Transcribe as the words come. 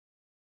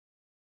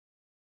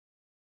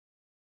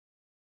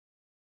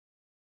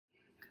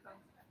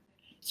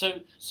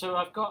So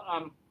I've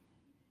got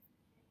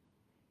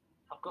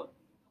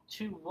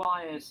two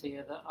wires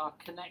here that are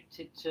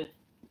connected to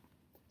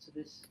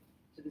this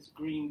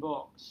green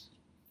box.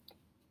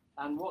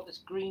 And what this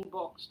green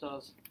box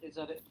does is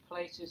that it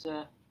places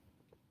a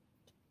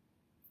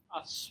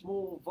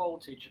small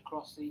voltage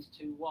across these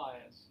two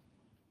wires,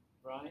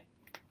 right?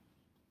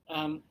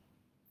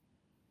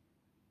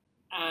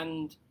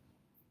 And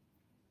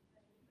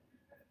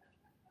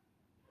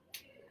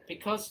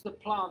because the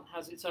plant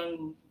has its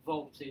own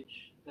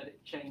voltage that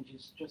it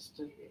changes just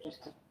to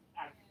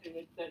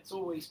that's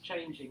always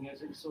changing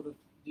as it's sort of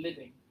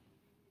living,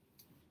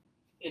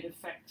 it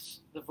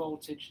affects the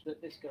voltage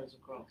that this goes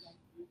across.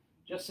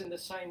 Just in the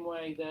same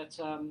way that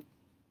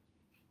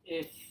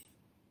if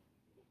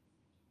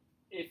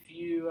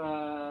you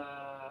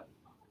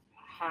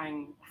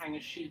hang a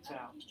sheet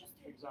out,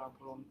 for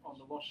example, on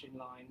the washing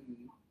line,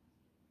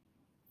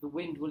 the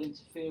wind will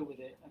interfere with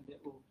it and it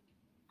will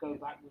go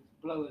backwards,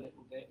 blow a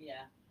little bit.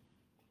 Yeah.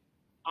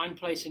 I'm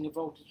placing a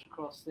voltage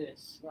across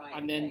this, right,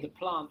 and then the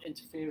plant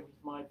interferes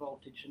with my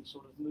voltage and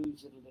sort of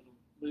moves it a little,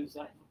 moves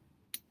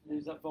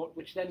that volt,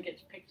 which then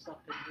gets picked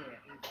up in here.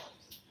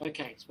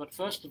 Okay, so, but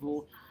first of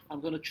all,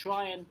 I'm going to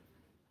try and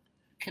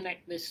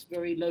connect this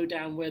very low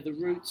down where the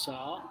roots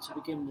are to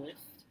begin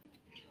with.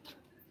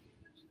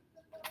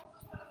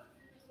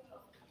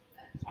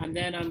 And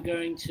then I'm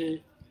going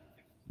to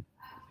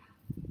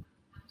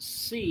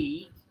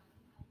see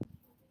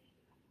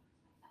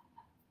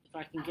if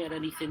I can get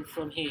anything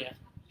from here.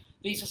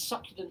 These are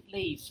succulent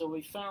leaves, so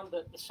we found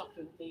that the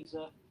succulent leaves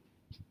are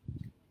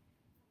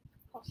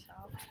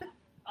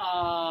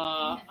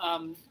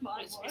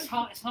it's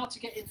hard to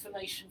get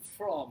information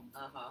from.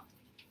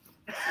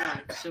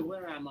 Right, so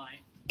where am I?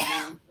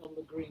 On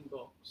the green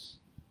box.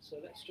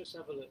 So let's just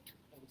have a look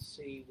and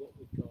see what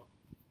we've got.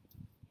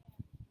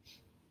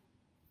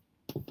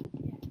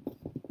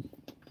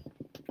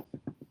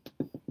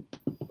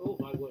 Oh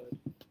my word,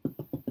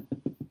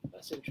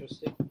 that's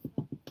interesting.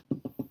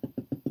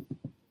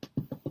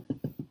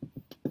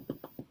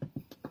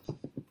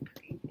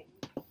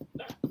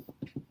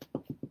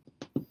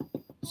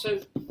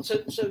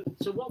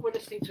 So what we're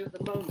listening to at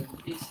the moment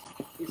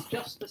is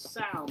just the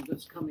sound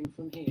that's coming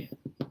from here.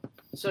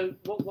 So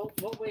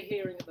what we're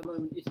hearing at the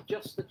moment is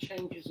just the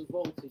changes of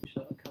voltage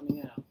that are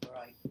coming out.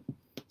 Right.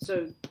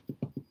 So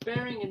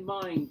bearing in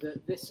mind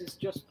that this is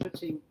just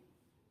putting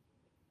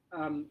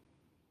a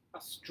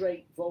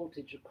straight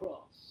voltage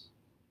across,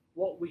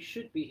 what we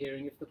should be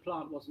hearing if the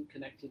plant wasn't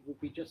connected would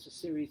be just a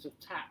series of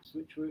taps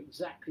which were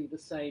exactly the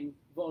same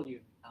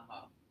volume.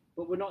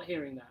 But we're not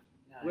hearing that.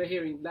 No. We're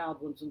hearing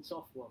loud ones and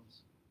soft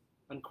ones,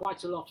 and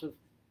quite a lot of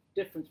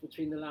difference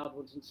between the loud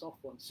ones and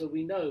soft ones. So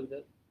we know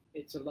that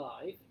it's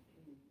alive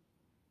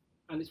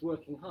and it's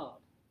working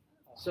hard.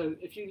 So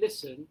if you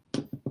listen,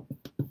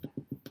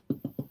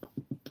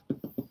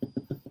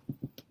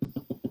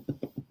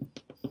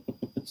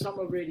 some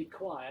are really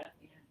quiet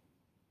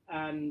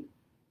and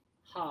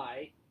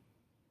high,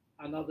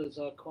 and others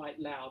are quite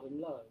loud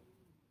and low.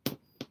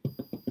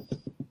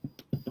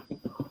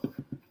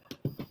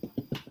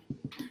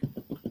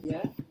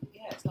 Yeah?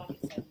 Yeah, it's like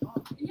it's so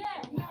hot.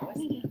 Yeah,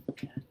 isn't it?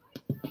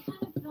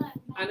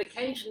 And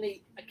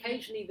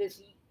occasionally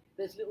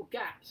there's little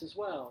gaps as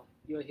well,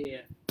 you'll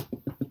hear.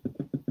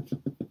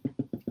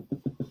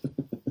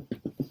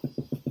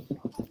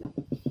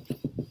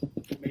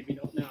 Maybe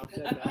not now, I've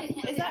said that.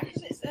 Is that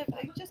because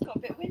it's just got a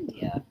bit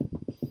windier?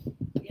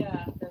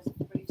 Yeah, there's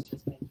a breeze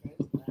just came through,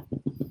 isn't there?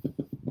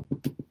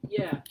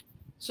 Yeah.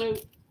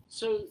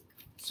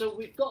 So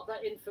we've got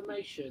that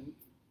information.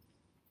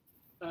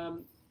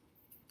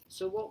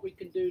 So what we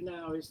can do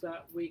now is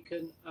that we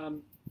can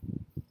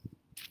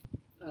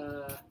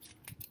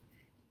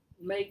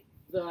make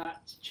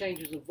that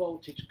changes of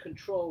voltage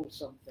control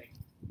something.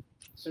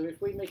 So if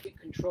we make it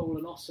control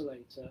an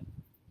oscillator,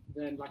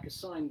 then like a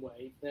sine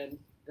wave, then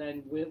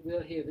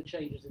we'll hear the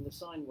changes in the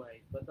sine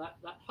wave. But that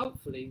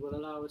hopefully will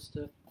allow us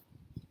to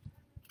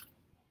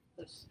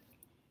let's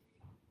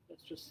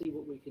just see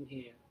what we can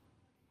hear.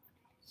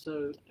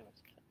 So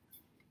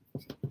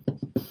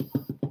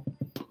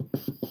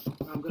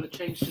I'm going to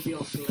change to the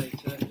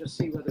oscillator and just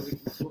see whether we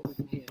can see what we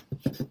can hear.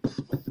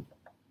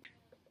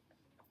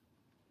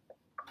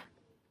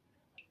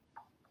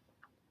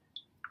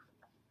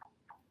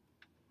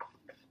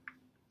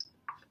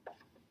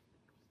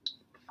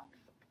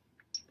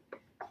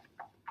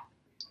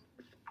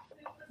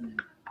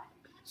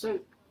 So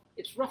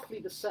it's roughly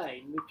the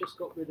same. We've just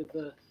got rid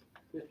of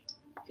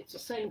it's the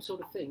same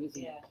sort of thing,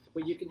 isn't it?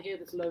 Where you can hear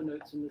there's low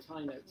notes and there's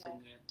high notes in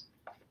there.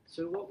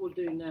 So what we'll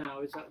do now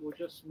is that we'll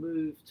just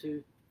move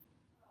to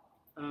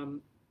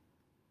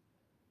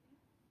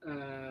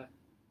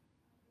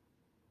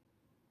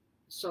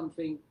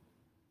something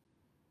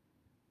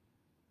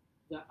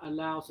that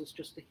allows us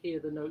just to hear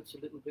the notes a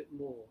little bit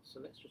more. So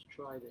let's just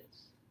try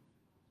this.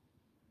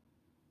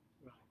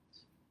 Right.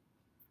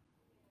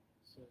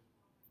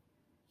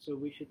 So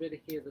we should better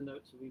hear the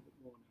notes a wee bit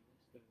more now.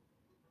 Let's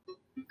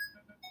go.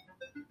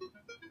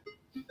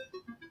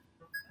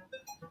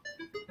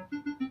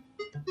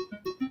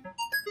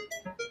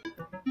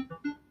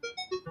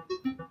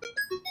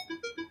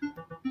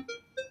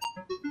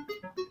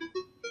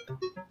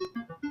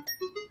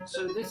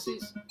 So this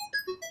is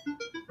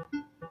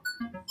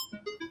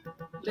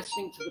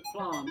listening to the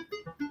plant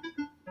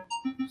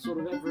sort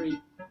of every,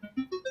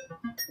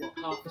 what,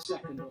 half a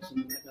second or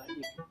something like that.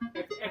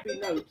 Every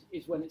note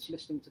is when it's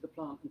listening to the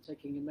plant and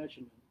taking a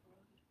measurement.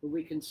 But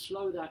we can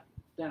slow that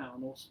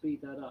down or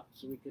speed that up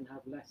so we can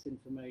have less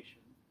information.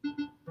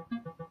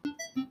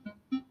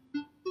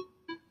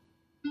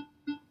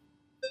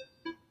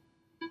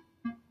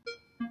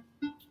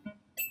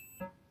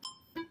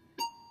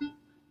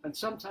 And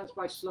sometimes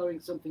by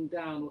slowing something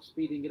down or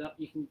speeding it up,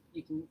 you can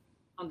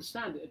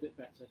understand it a bit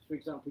better. For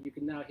example, you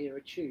can now hear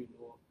a tune,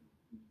 or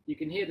you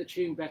can hear the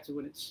tune better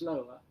when it's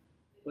slower,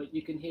 but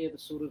you can hear the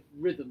sort of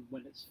rhythm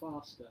when it's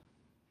faster,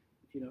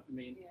 if you know what I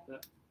mean. Yeah.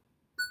 But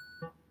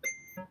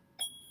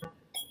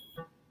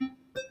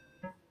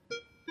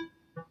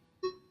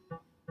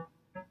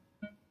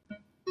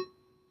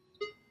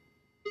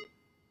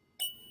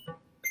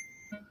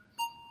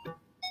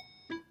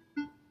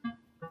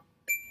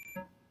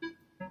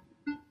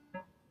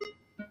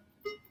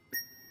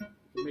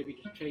maybe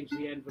just change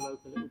the envelope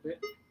a little bit.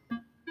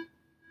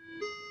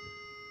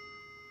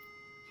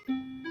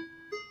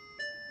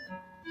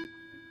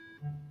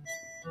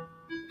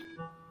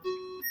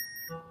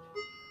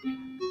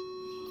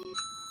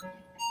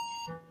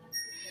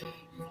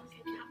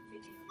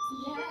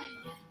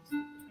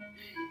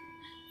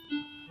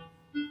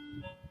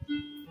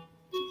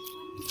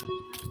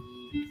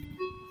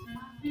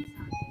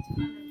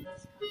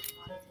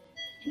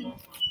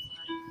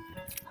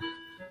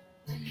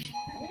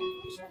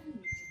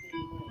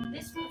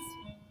 This was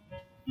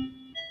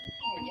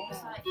and it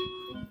was like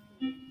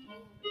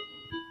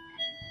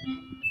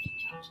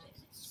touched it,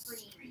 it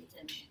screamed,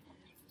 and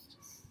it was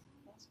just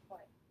That's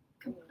quite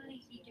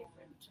completely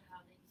different to how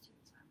these two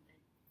sounded.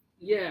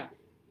 Yeah,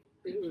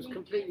 it was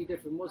completely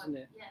different, wasn't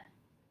it? Yeah.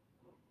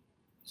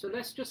 So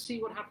let's just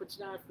see what happens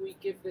now if we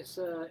give this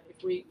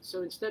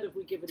so instead of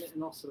we giving it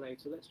an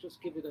oscillator, let's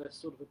just give it a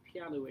sort of a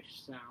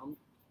piano-ish sound.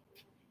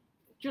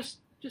 Just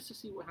to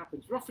see what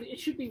happens. Roughly, it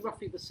should be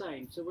roughly the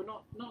same, so we're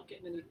not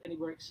getting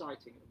anywhere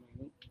exciting at the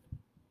moment.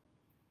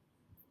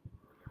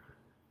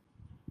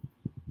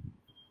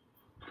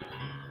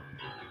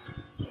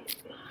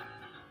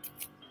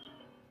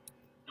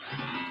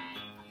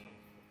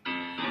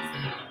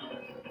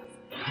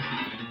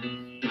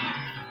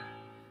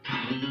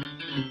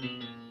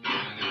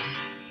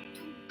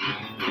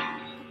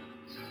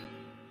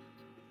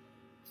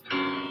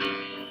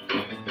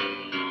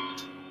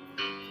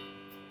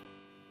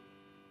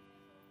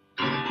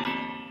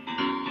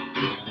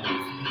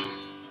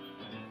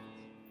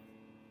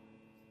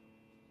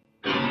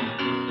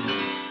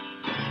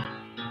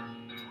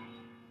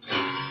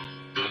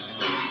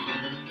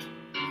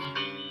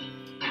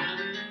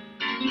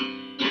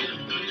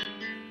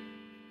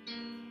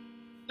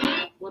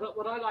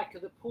 What I like are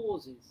the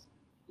pauses.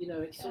 You know,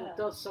 it sort of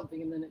does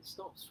something and then it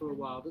stops for a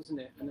while, doesn't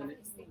it? And then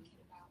it.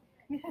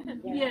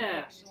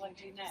 Yeah. What shall I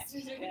do next?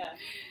 Yeah.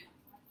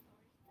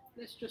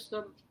 Let's just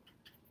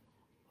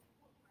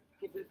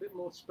give it a bit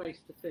more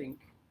space to think.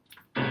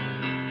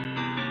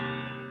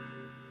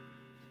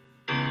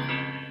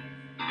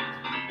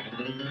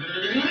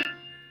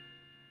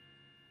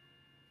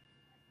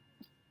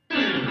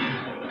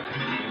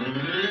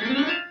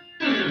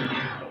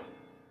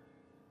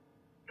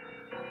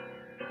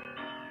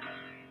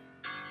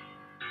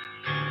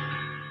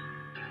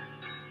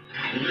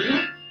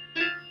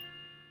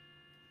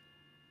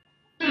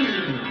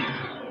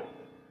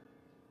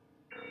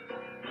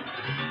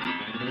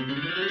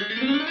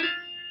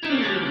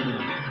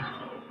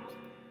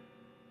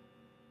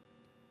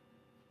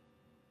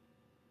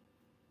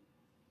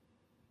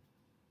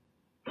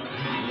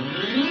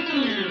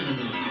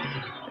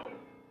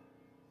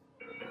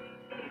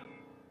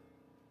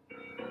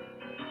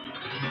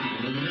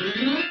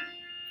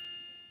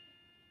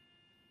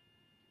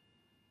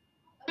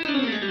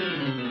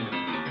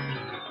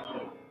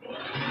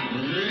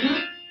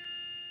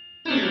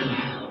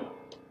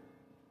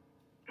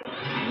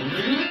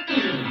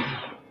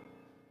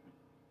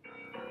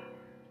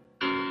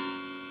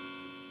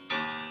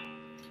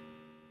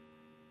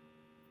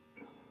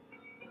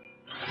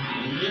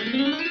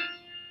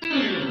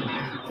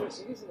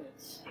 Isn't it?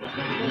 It's not the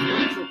most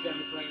natural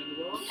piano player in the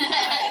world.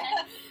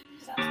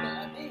 Sounds a bit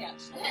like me,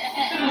 actually.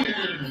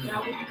 Now,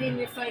 would you do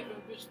me a favour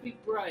and just be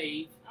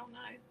brave? Oh no.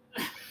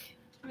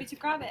 Want me to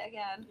grab it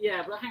again?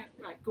 Yeah, but hang on.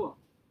 Right, go on.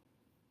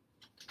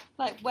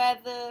 Like where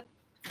the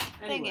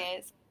thing Anyway.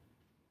 is.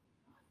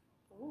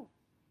 Ooh.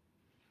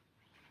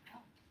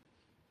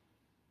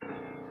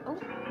 Oh.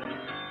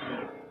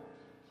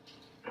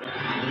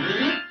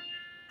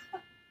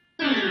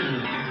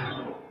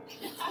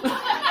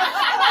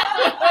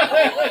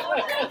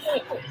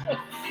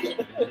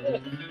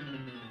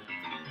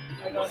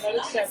 Hang on, let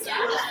it settle.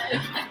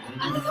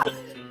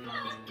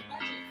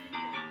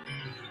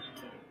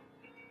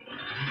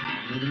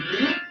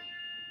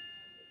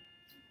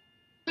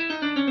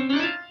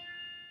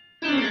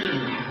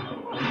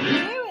 What are you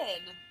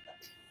doing?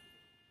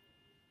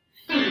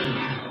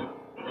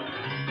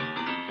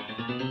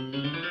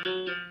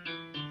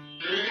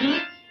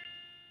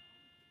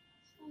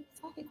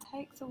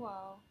 takes a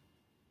while.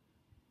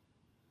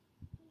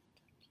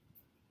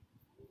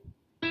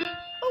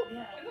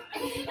 Yeah.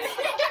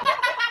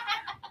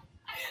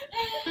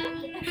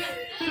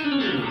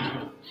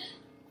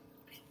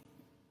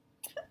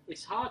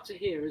 It's hard to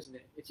hear, isn't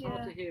it? It's hard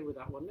Yeah. to hear with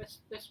that one.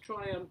 Let's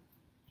try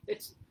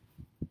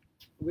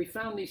we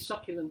found these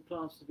succulent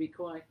plants to be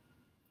quite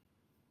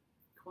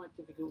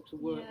difficult to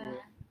work Yeah.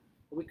 with.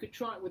 We could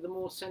try it with a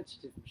more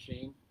sensitive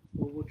machine,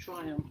 or we'll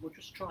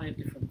just try a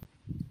different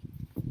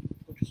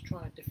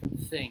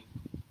thing.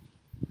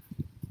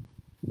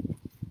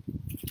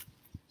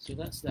 So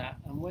that's that.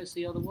 And where's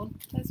the other one?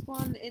 There's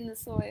one in the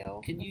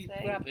soil. Can I you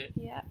think. grab it?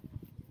 Yeah.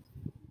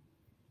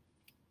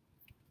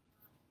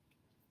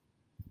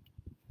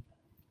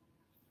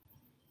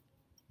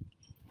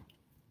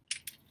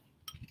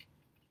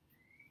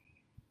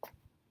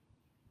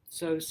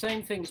 So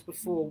same things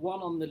before,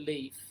 one on the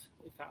leaf.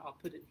 In fact, I'll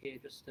put it here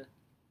just to,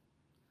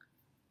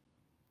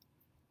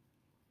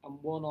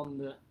 and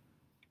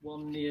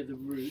one near the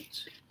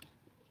root.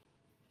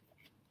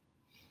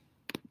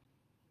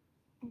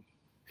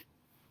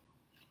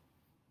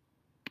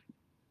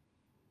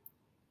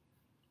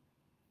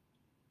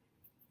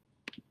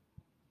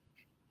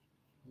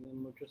 And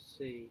then we'll just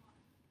see.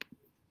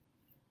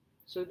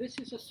 So this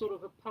is a sort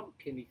of a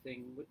pumpkin-y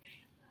thing, which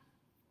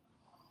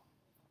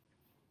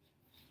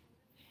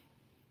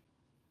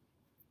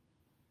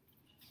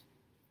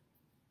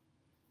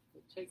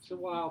it takes a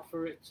while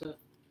for it to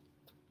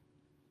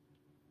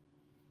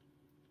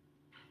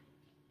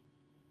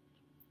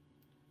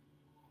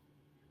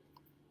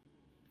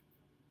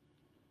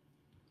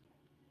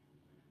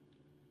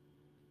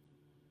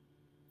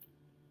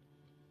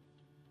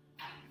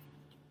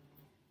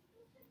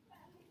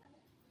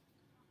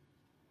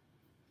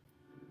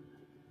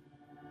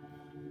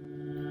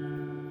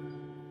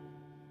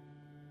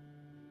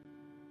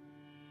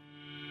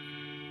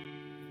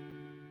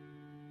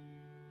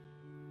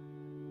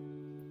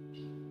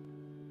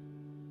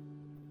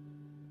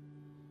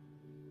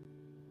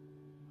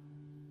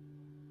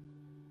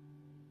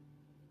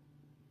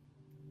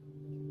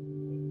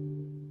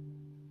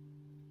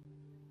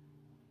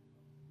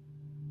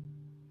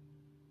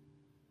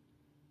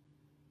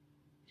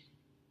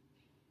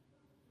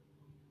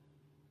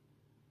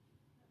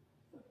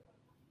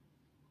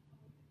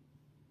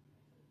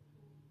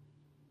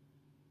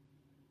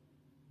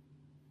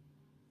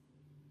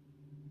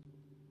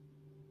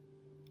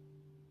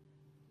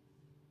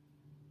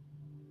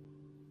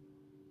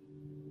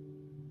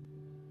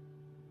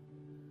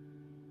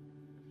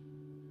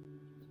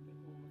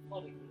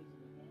methodical,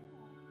 isn't it?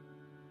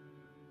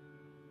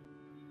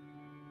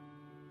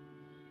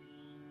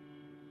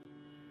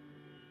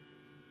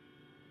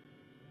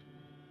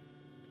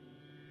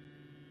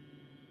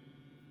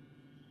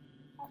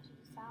 Actually,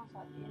 just sounds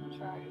like the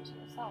intro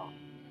to a song.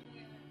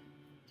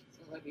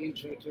 Sounds like the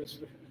intro to a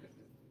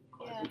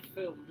quite Yeah. a good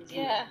film, doesn't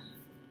Yeah.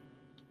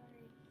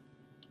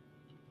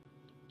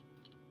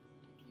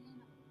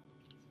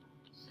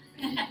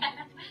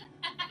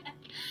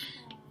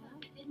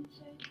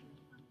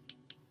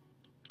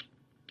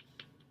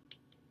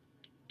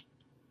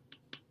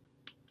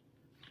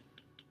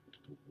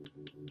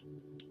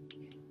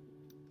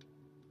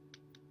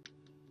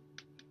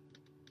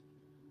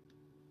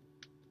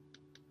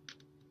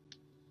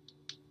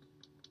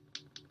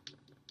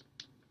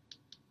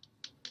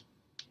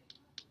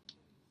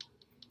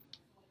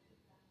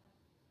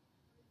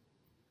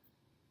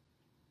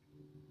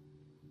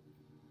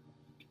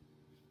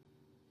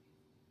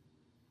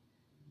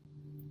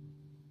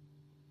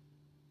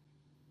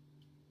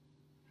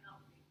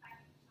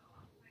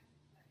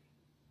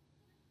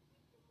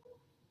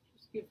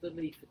 Just give the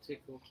leaf a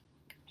tickle.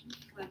 Seems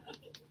to mind.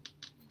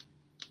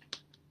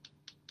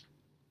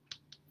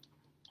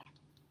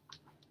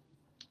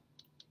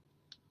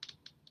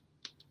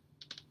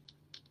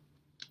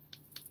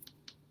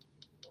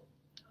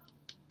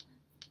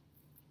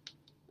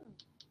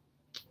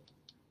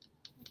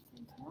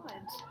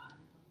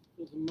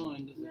 Doesn't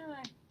mind, does it? No.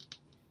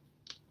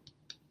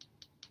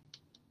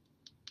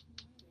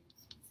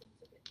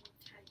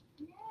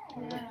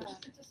 Yeah.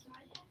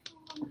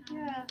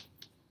 Yeah.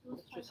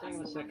 Just hang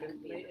on a second.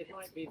 It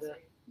might be the.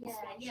 Yeah,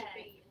 yeah.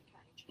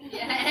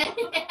 Yeah.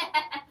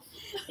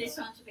 This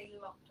one should be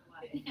locked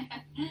away.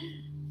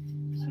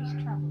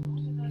 She's travelled.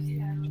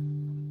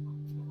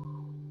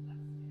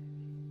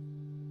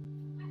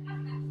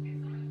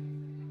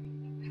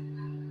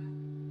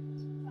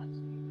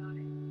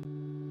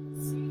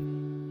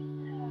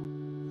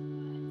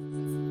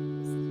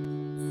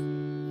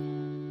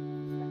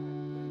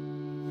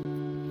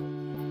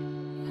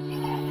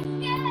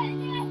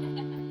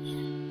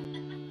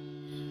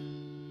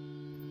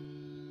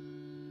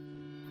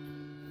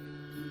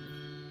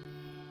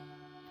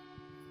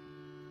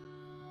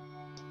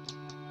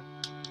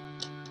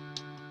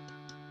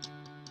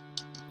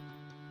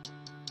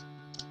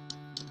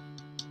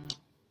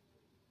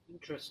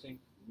 Interesting.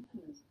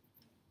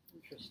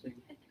 Interesting.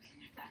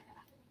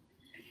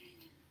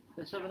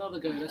 Let's have another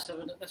go.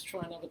 Let's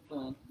try another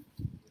plant.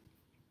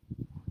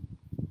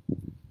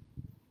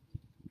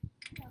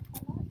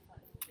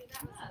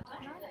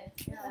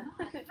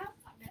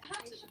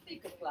 How do the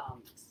bigger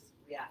plants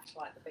react,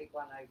 like the big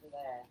one over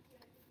there?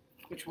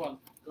 Which one?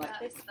 Like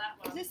this? That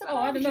one. Is this a Oh,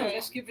 I don't know. portrait?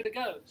 Let's give it a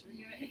go. Should we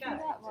give it a Do go?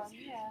 that one,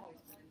 yeah.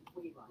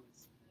 Wee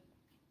ones.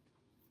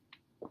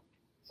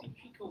 See,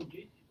 she called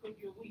you. She called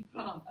you a wee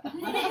plant.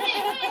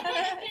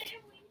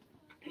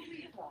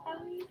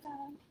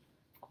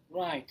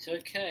 Right.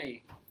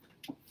 Okay.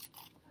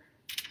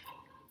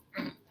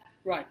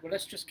 Right. Well,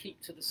 let's just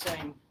keep to the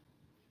same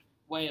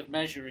way of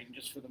measuring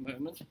just for the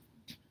moment.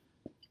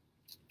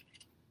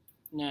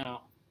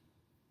 Now,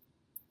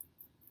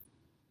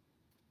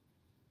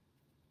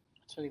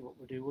 I'll tell you what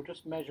we'll do. We'll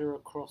just measure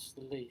across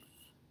the leaf.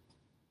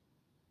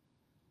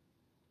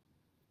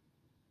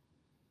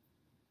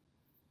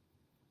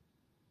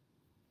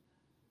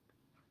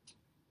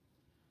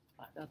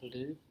 Right, that'll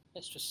do.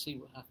 Let's just see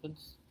what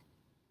happens.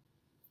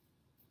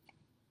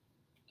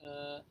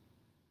 Oh,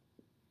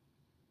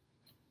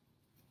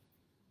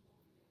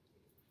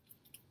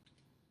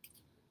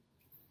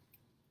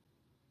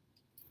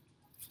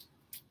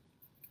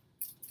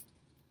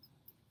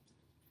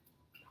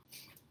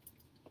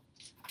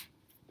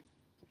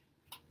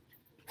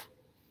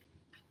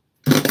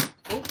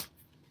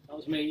 that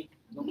was me,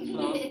 not the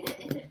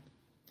plant.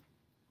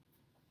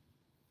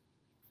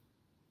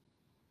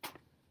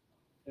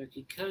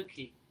 Okie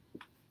dokie.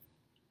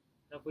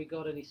 Have we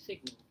got any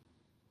signal?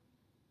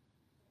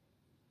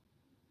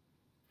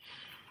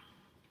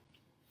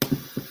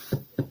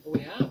 Oh, we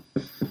have.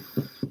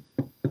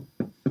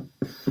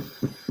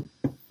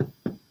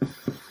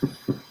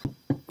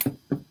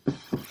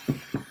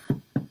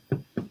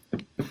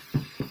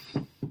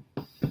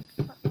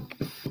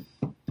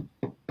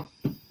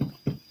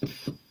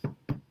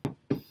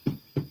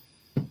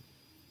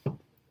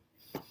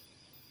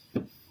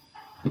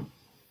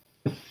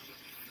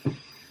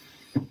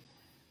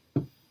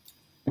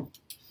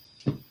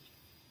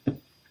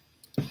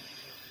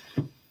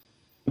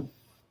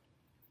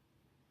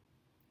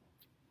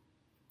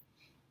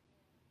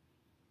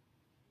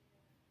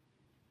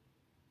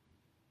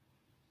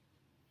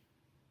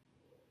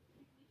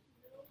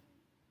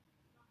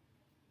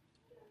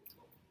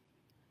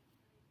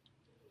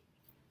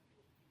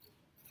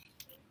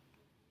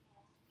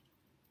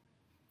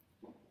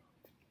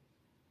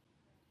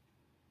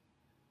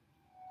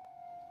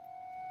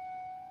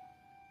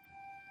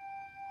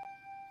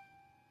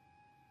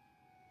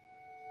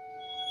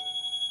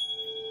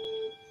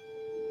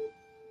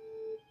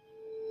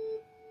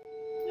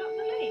 Not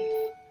the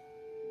leaf.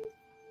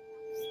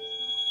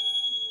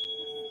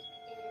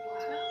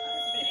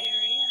 That's a bit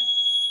eerie, yeah.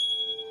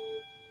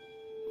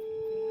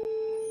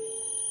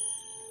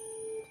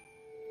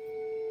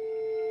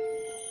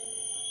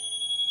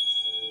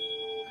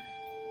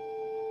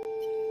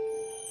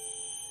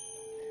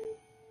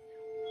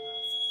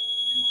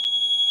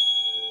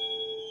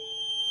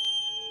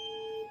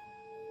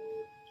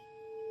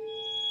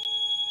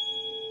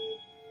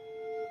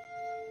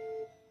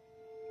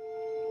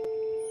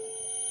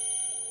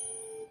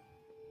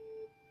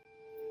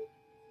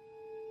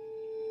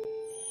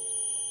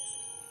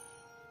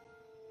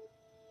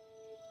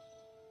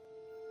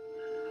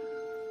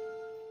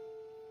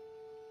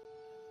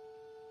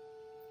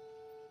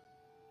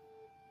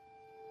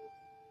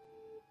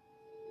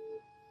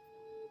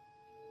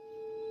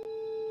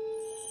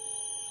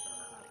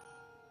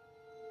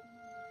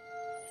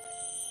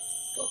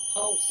 Got a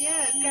pulse.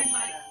 Yeah, it's going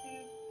like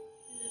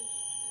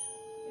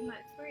in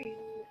like three,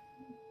 isn't it?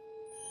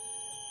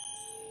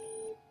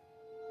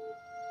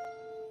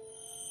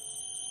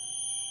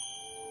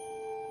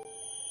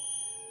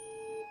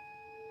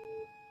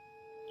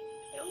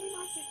 It all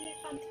reminds me of New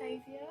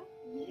Fantasia,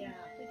 Yeah.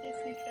 the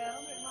Disney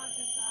film. It reminds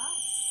me of that.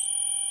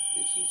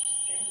 Which used to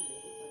scare me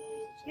when I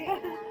was a Yeah.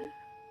 child.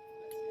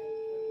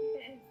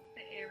 It is a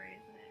bit eerie,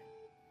 isn't it?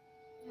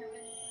 Yeah,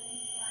 when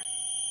he's like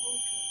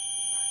walking,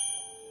 he's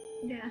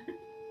like, Yeah.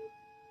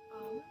 oh,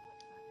 I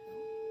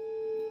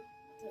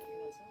don't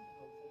think I saw the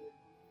whole thing.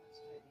 That's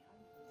totally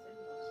hopeless.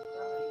 Everyone's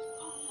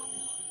died. Oh,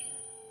 okay.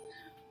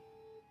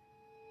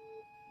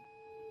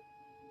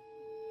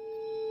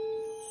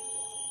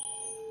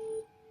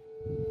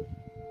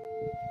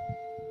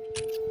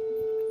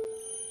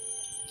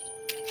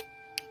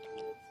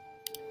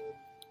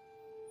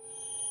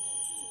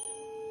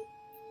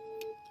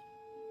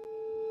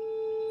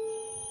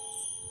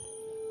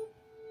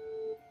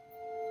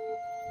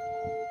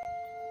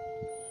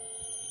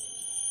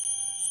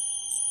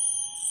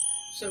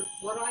 So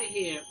what I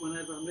hear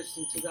whenever I'm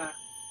listening to that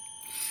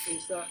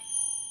is that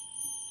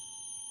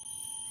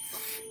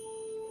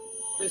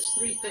there's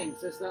three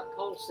things. There's that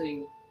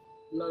pulsing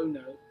low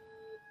note,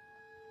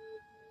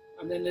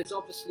 and then there's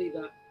obviously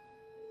that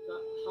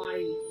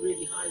high,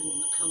 really high one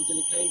that comes in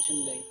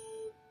occasionally.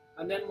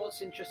 And then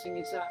what's interesting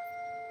is that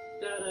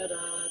da da da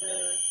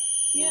da.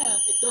 Yeah.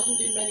 It doesn't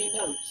do many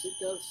notes. It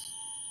does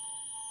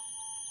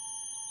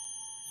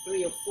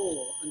 3 or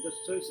 4, and just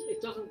so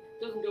it doesn't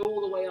go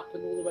all the way up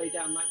and all the way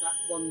down like that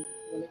one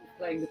when it was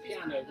playing the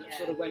piano that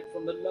sort of went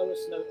from the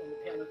lowest note on the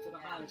piano to the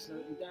highest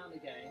note and down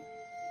again.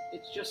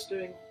 It's just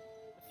doing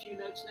a few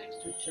notes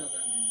next to each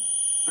other,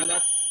 and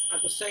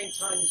at the same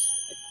time as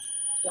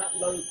that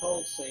low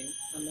pulsing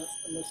and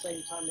the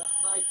same time that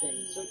high thing.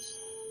 So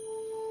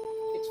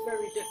it's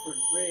very different,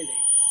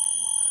 really.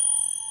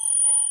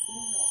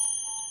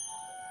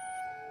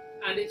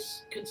 And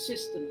it's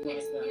consistent like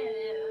that.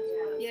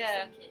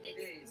 Yeah. It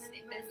is.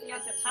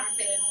 There's a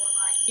pattern.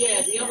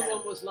 Yeah, the other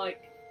one was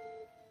like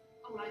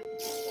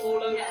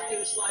all over. It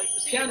was like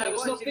the piano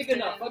was not big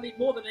enough. I need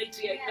more than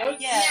 88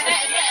 notes.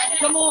 Yeah.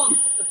 Come on.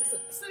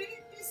 So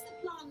is the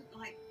plant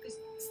like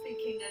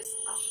speaking as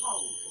a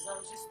whole? Because I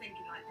was just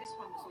thinking like this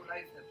one was all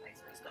over the place,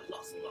 but it's got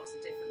lots and lots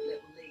of different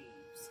little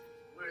leaves,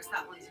 whereas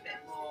that one's a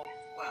bit more,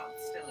 well,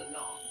 still a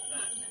lot,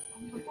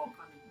 but more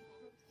kind of,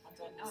 I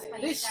don't know.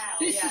 This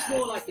is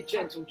more like a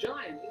gentle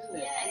giant, isn't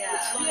it? Yeah.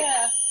 It's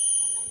like,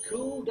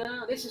 cool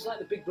down. This is like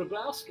the Big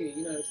Brabowski,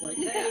 you know. It's like,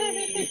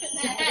 hey.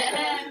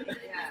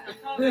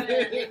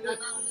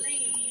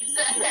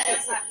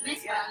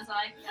 This one's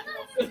like,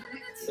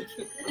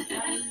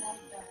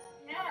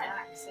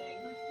 Relaxing.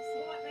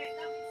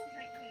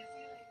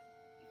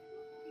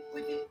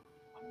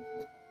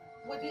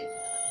 Would it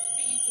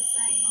be the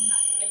same on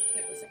that if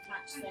it was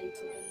attached, say, to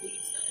the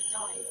leaves that are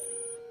dying?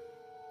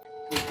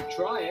 We could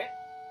try it.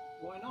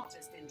 Why not?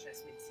 Just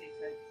interests me to see if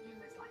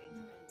there's like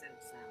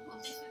independent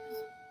sounds. this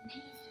was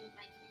needs to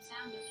make me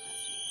sound as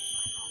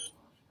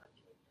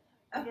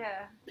much.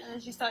 Yeah. And then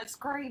she started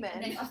screaming.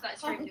 And then she started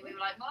screaming, and we were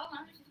like, "Mom,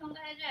 I'm just not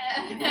there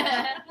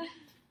yet."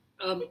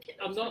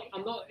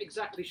 I'm not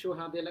exactly sure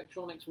how the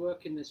electronics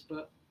work in this,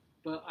 but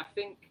I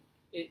think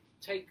it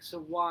takes a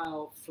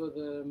while for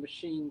the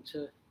machine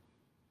to.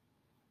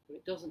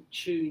 It doesn't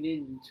tune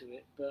into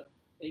it, but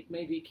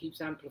maybe it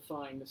keeps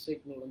amplifying the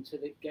signal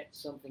until it gets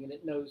something and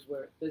it knows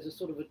where. There's a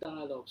sort of a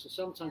dialogue. So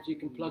sometimes you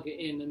can plug it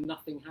in and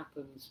nothing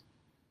happens,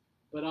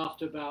 but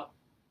after about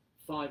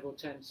 5 or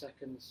 10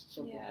 seconds,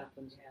 something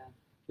happens. Yeah.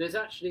 There's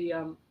actually,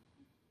 I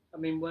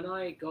mean, when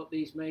I got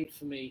these made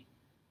for me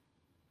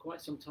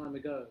quite some time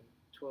ago,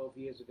 12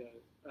 years ago,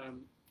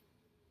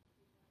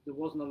 there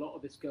wasn't a lot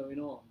of this going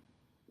on.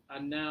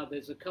 And now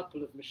there's a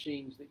couple of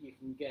machines that you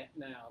can get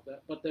now,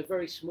 but they're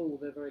very small,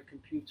 they're very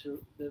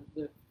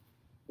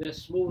they're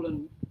small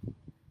and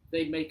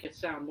they make a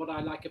sound. What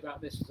I like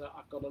about this is that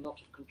I've got a lot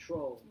of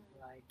control.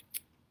 Right.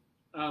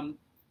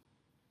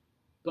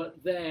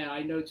 But there,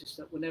 I noticed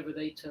that whenever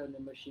they turn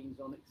the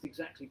machines on, it's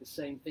exactly the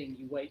same thing.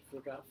 You wait for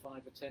about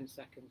 5 or 10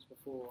 seconds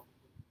before.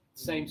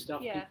 Same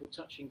stuff, people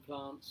touching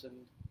plants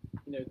and,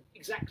 you know,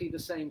 exactly the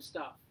same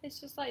stuff. It's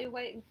just like you're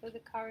waiting for the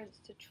currents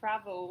to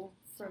travel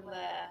from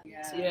there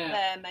to Yeah.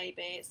 there,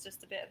 maybe. It's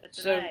just a bit of a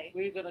So delay.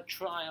 we're going to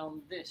try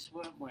on this,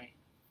 weren't we?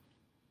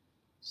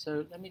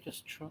 So let me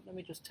just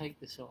take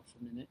this off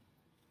a minute.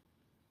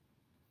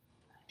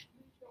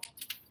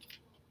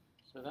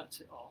 So that's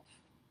it off.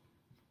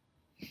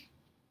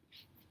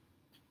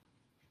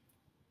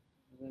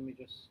 Let me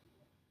just.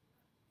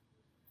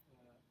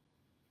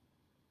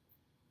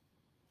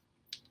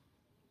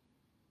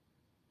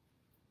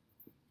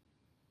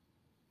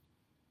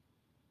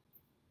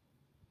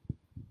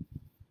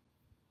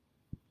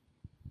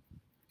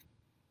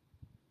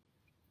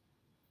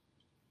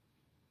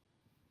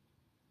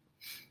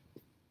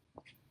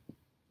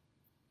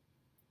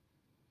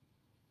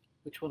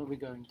 Which one are we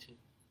going to?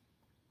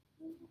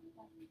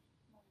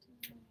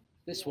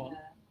 This one.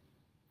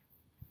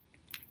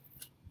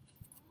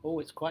 Oh,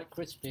 it's quite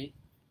crispy.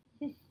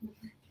 I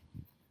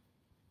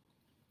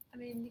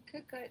mean, you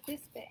could go at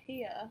this bit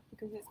here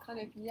because it's kind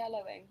of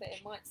yellowing, but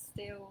it might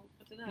still,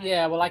 I don't know.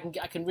 Yeah, well, I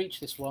can reach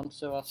this one,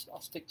 so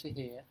I'll stick to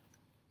here.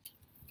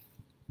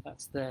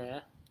 That's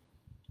there.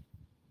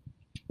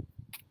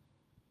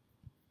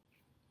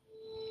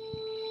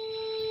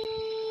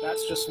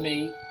 That's just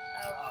me.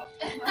 Oh.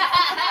 We were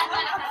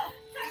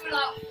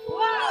like,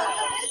 Wow,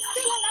 it's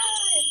still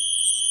alive!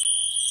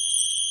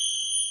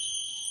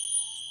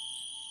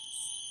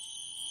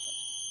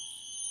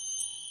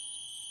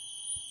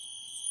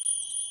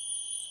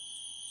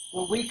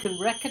 Well, we can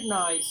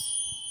recognise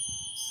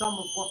some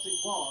of what it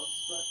was,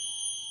 but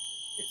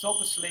it's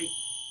obviously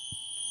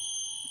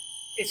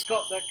it's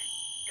got the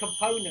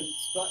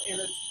components, but in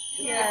a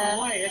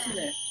different way, isn't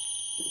it?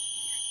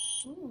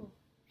 Ooh.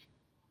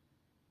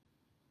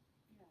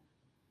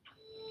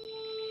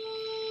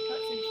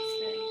 That's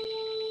interesting.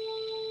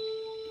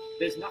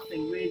 There's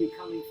nothing really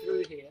coming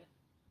through here.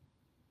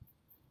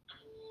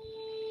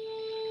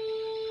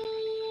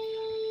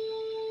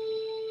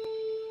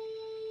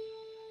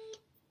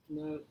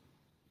 No.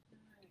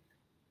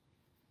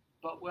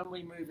 But when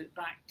we move it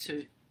back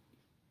to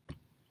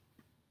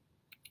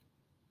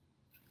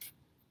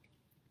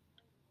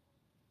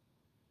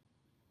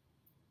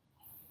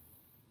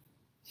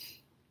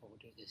we'll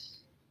do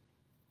this.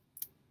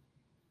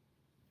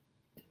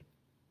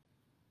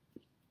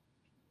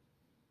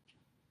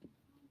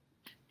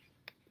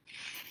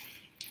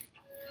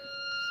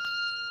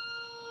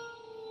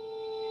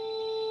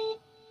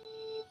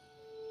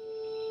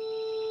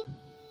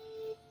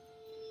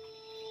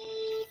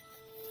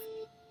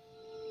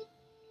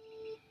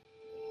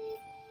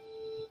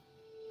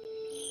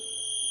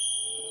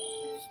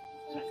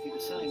 Exactly the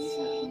same,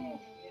 isn't it?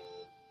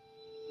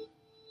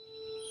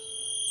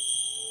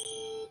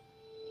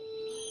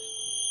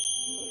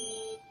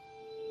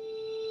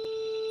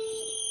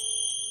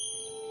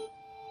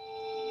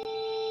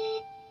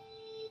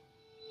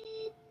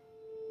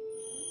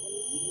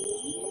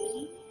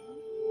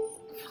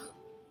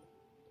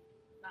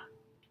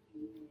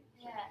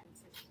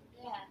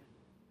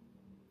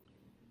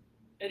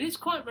 It is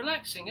quite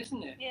relaxing,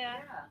 isn't it? Yeah,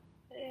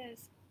 it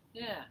is.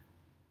 Yeah.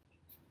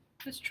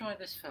 Let's try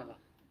this fella.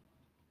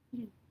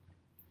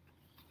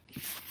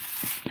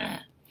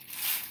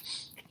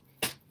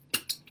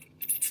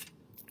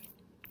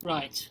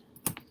 Right.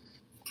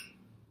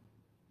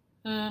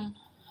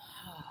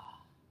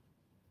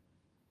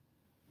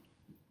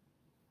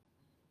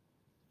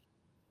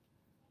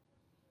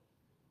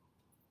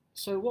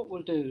 So what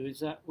we'll do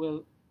is that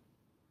we'll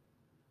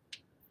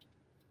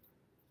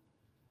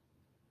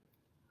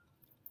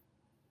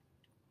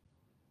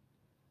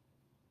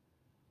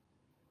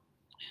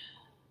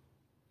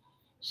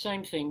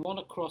same thing, one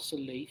across a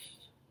leaf.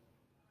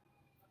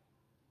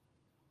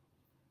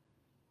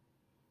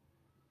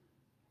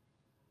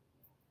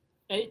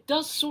 It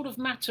does sort of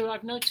matter,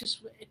 I've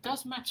noticed, it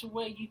does matter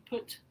where you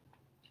put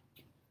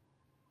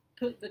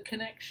the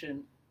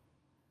connection.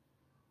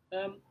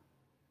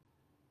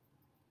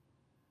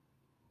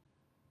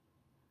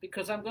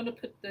 Because I'm going to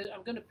put this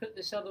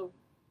other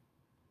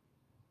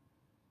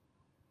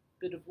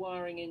bit of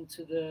wiring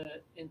into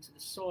the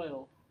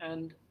soil,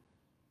 and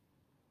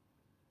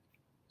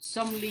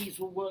some leaves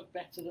will work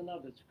better than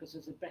others because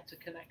there's a better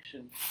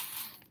connection.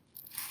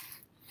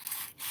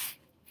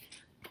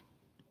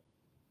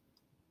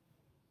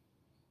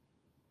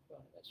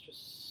 Right, let's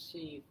just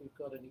see if we've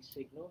got any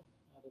signal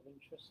out of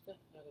interest. So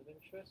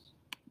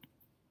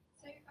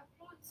are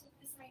plants of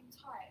the same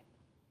type,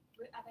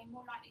 are they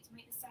more likely to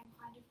make the same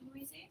kind of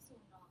noises or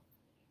not?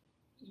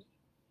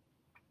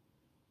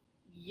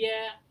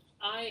 Yeah,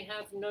 I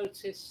have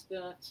noticed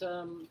that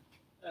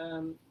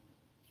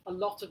a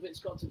lot of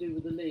it's got to do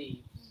with the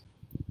leaves,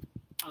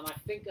 and I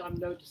think I'm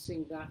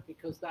noticing that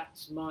because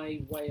that's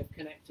my way of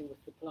connecting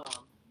with the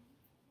plant.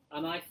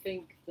 And I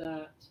think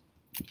that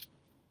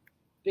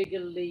bigger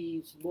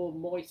leaves, more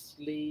moist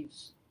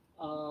leaves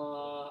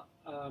are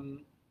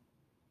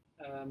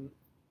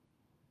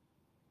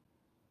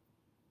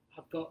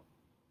have got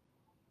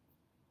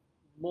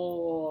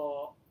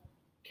more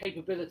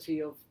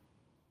capability of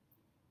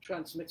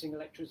transmitting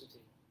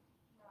electricity,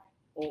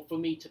 or for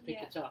me to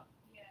pick it up.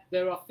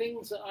 There are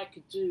things that I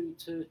could do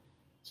to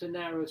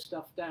narrow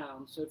stuff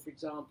down. So, for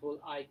example,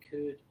 I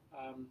could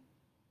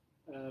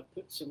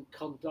put some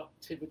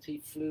conductivity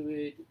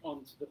fluid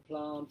onto the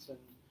plant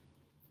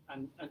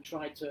and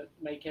try to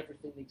make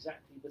everything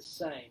exactly the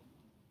same.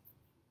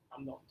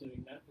 I'm not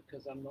doing that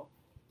because I'm not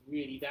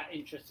really that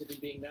interested in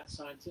being that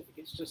scientific.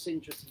 It's just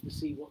interesting to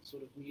see what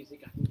sort of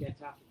music I can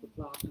get out of the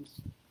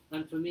plant.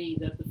 And for me,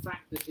 that the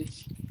fact that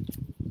it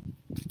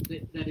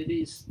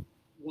is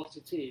what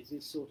it is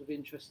sort of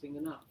interesting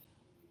enough.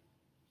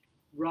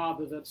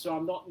 Rather than, so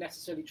I'm not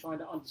necessarily trying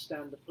to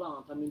understand the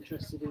plant. I'm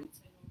interested in,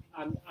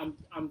 I'm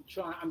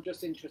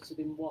just interested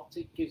in what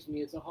it gives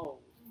me as a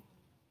whole.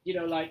 You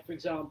know, like for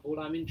example,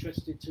 I'm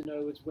interested to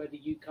know as whether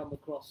you come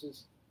across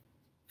as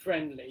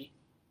friendly.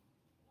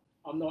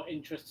 I'm not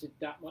interested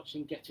that much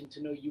in getting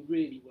to know you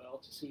really well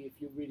to see if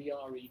you really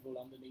are evil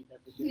underneath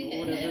everything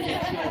or whatever it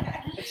is. You know,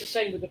 it's the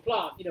same with the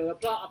plant. You know, a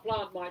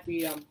plant might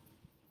be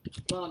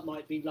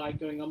like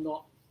going, I'm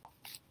not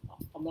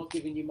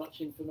giving you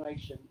much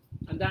information,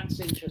 and that's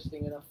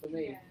interesting enough for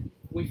me.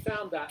 We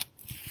found that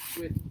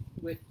with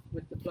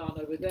the plant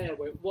over there,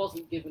 where it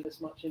wasn't given as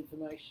much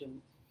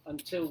information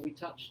until we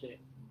touched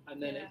it,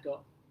 and then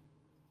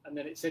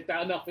it said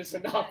that enough is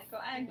enough. It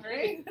got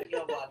angry.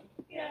 Your one.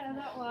 Yeah,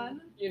 that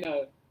one. You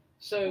know,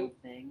 so Whole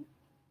thing.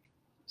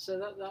 so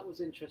that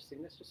was interesting.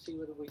 Let's just see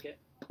whether we get.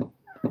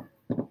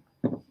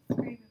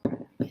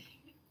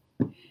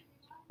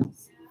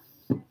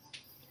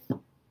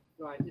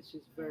 Right, this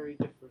is very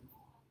different.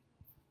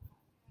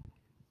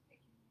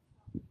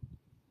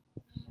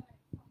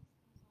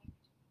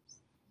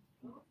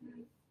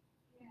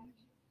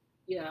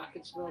 Yeah, I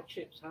can smell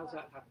chips. How's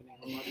that happening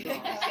on my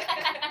plant?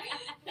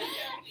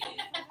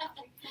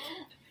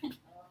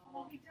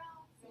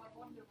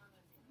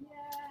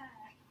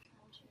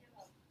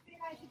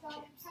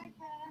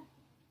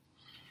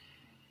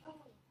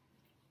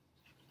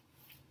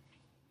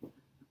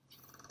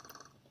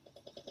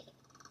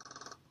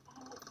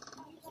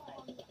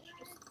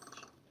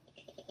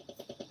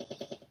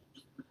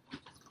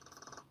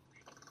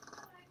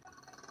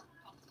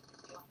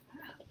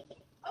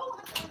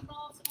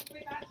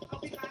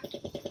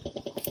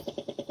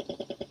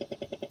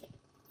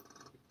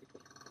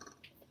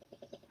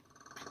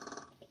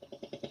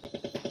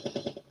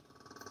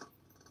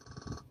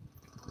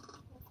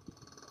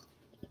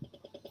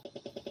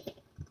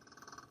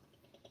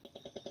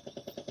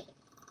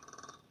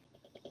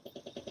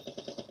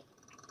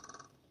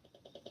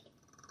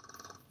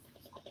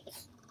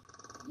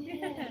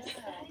 Yes.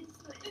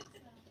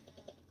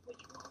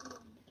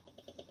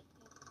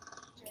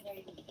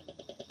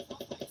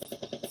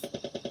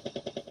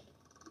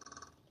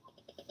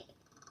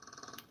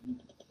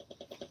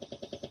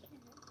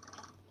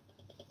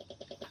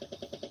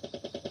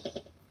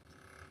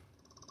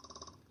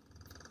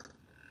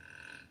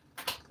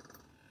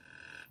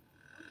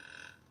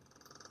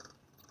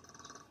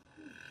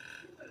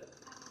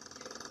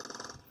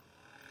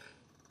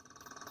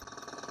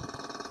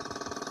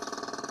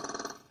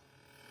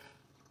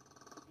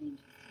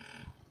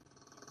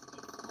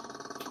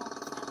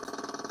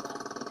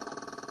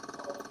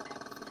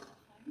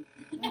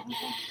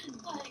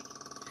 Like,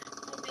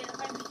 maybe at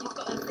home you've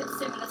got a bit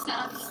similar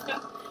sound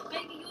stuff.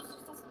 Maybe yours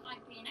just doesn't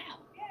like being out.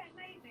 Yeah,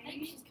 maybe.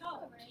 Maybe she's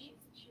cold.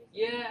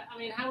 Yeah, I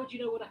mean, how would you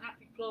know what a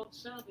happy plant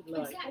sounded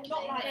like? Exactly.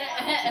 Not like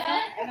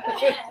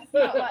Yeah.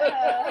 Not like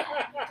her.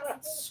 It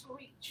doesn't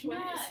screech when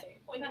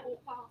No. you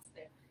walk past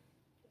it.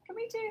 Can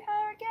we do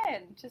her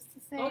again, just to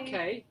see?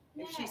 Okay.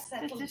 If she's Just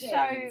settled to in.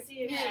 show See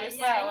if you Yeah, as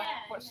yeah, well yeah.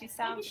 what she Maybe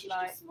sounded she's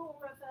like. just more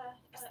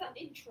of an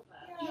introvert.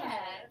 Yeah.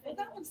 Well,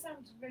 that one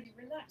sounds really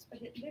relaxed,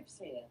 but it lives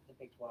here, the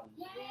big one.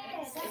 Yeah,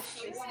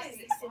 Exactly. exactly. Right,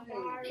 This it's is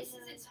environment. This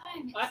is its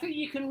home. I think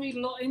you can read a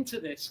lot into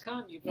this,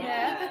 can't you? Brian?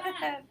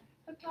 Yeah.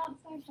 The plants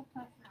don't have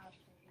personalities.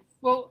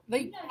 Well,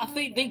 I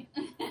think they,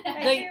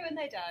 They do and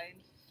they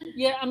don't.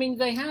 yeah, I mean,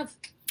 they have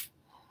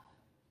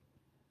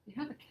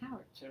a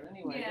character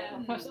anyway.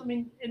 Yeah. I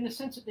mean, in the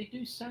sense that they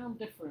do sound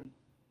different.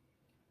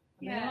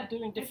 And they Yeah. are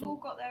doing They've all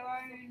different. got their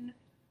own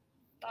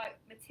like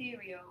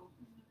material.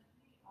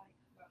 Like,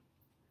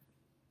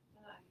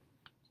 well, I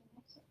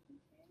don't know.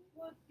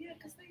 Well, yeah,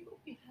 because they all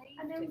behave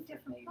And they're all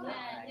differently. different don't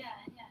Yeah, they?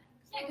 yeah,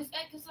 yeah. Yeah,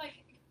 because like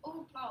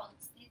all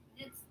plants,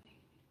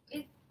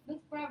 with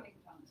growing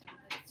plants and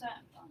with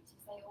certain plants,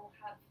 they all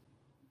have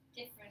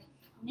different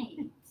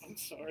needs. I'm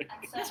sorry.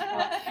 And certain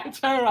ones It's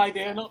her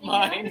idea, not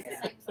mine. It's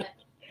the same as like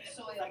the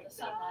soil, the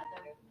sunlight,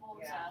 the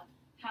water,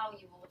 how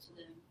you water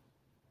them,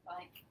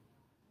 like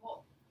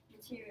what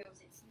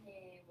materials it's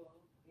near, or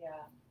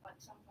Yeah. like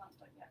some plants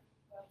don't get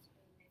well to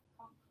be near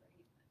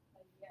concrete,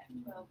 but they get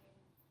well in.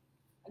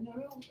 And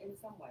they're all, in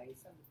some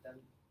ways, some of them,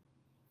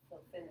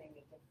 fulfilling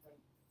a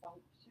different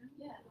function,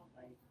 Yeah. aren't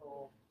they?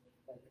 For,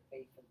 whether it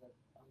be for the,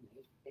 I don't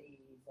know,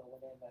 bees or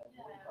whatever. They've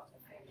all got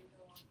their thing.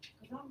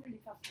 Because I'm really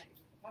fascinated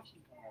with the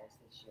passion flowers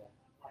this year.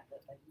 Like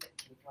that they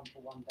literally come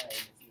for one day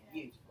and it's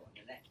beautiful, and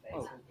the next day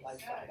it's all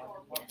closed up like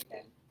a pot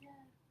again.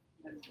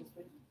 That's just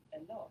been a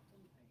lot,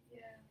 isn't it?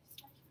 Yeah, it's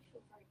making me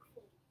feel very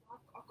cool.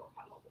 I've got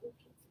quite a lot of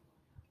orchids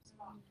in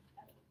my house,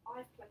 but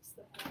I've placed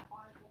them where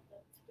I want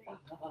them to be.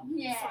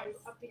 Yes.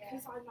 So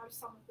because I know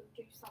some of them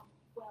do some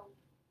well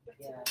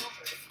better Yeah. than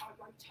others, I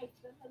rotate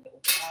them a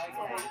little bit. So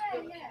Okay.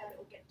 like, Yeah. a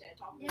little get dead.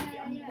 I'm Yeah, with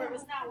you. yeah.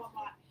 Whereas now I'm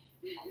like,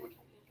 oh, okay,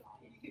 you're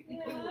dying. You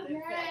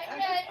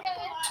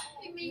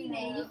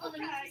meanie. You want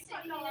them to Okay, sit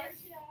I know, here.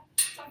 yeah.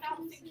 So now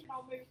I'm thinking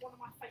I'll move one of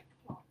my fake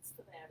plants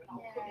to there and I'll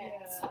put it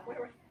Yeah.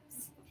 somewhere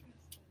else.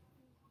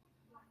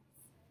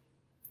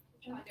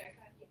 Try to go,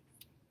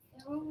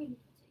 They're all really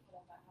particular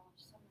about how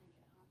much sun they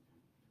get, aren't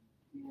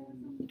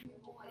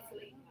they? always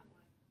lean that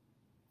way.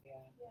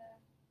 Yeah. Yeah.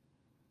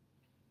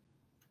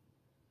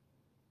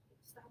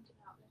 Standing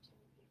out there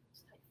telling people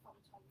to take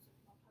photos of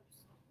my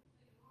poster.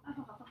 I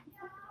think I'm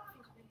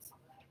in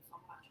something, so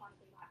I'm like trying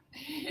to be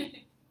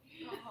like,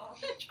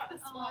 trying to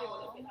smile a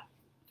little bit like,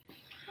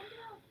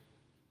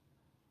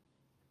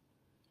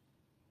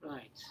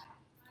 Right.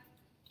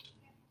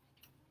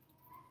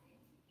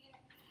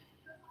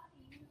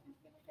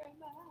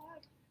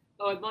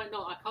 Oh, it might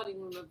not. I can't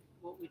even remember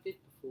what we did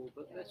before,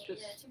 but let's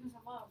just. Yeah, it took us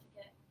a while to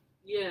get.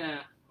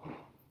 Yeah.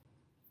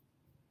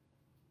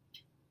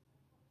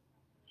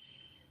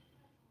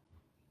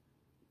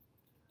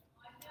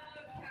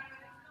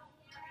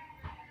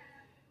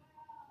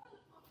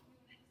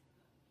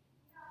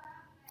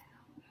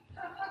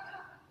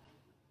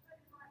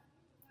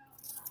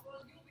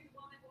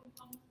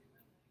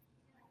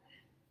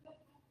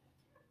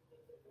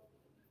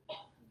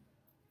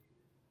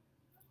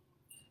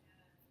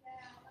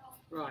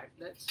 Right,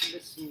 let's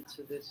listen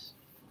to this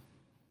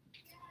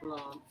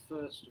plant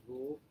first of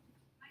all.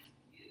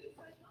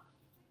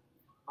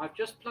 I've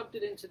just plugged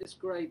it into this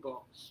grey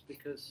box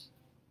because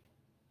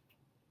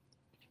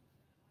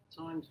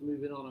time's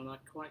moving on and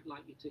I'd quite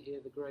like you to hear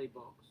the grey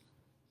box.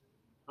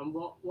 And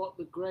what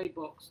the grey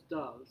box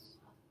does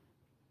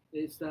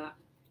is that,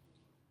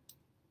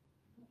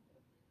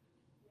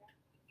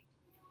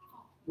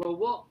 well,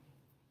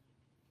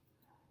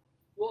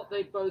 what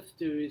they both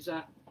do is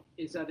that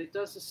it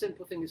does a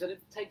simple thing, is that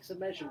it takes a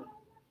measurement.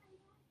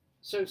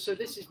 So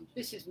this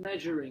is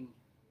measuring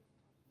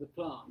the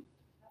plant,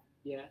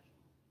 yeah,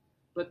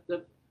 but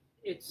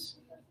it's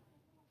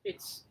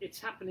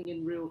happening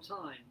in real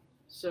time.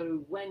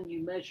 So when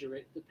you measure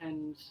it,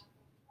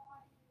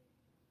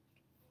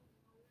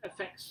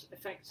 affects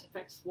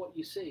what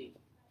you see.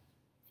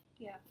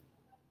 Yeah.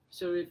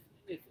 So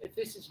if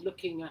this is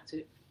looking at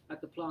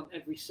the plant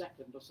every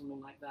second or something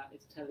like that,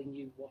 it's telling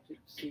you what it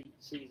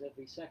sees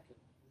every second.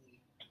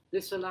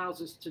 This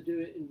allows us to do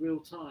it in real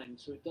time,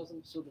 so it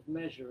doesn't sort of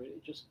measure it,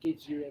 it just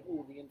gives you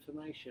all the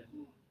information.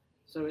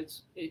 So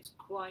it's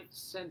quite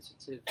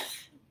sensitive.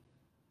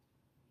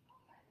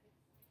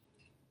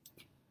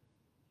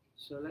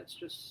 So let's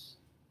just,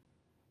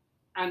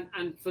 and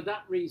for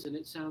that reason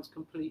it sounds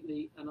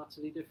completely and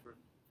utterly different.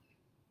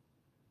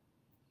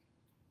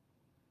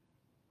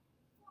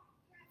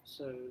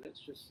 So let's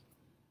just,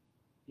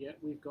 yeah,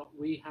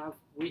 we have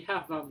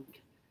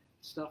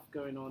stuff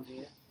going on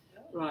here.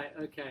 Right,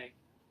 okay.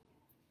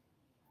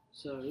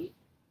 So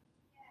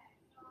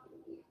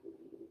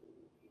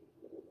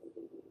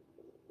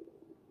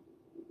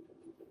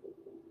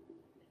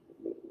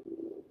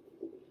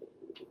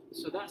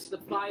So that's the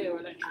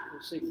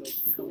bioelectrical signal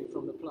coming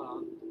from the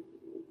plant.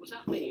 Was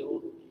that me,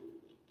 or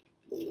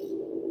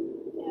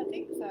Yeah, I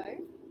think so.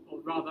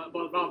 rather,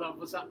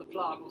 was that the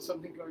plant or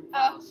something going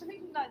I past?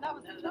 think no, that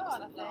was the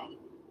plant, I think.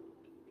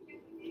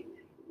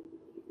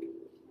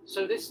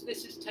 So this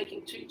is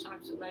taking two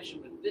types of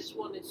measurement. This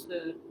one is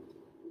the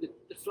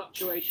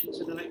fluctuations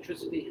in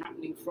electricity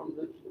happening from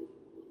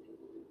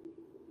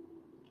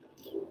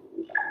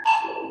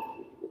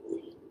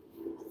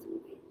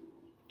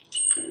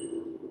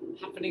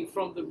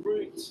the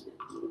root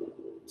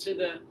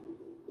to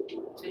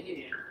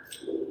here,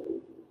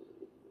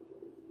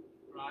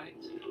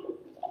 right?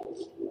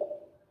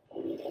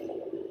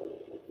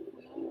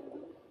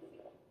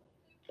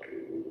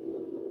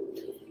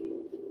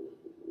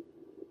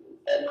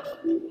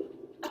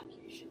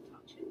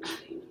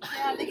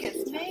 Yeah, I think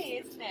it's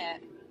me, isn't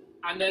it?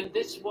 And then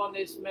this one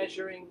is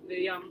measuring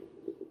the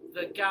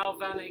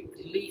galvanic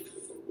leaf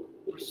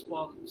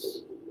response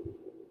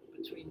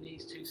between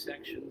these two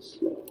sections.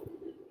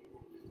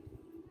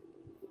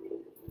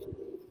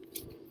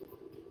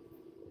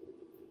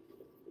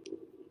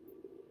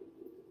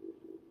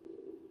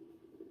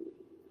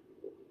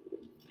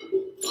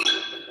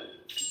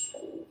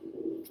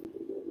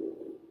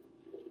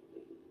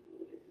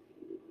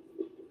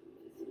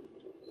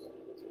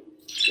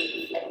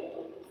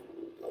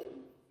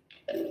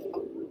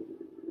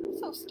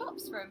 Sort of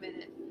stops for a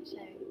minute, doesn't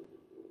she?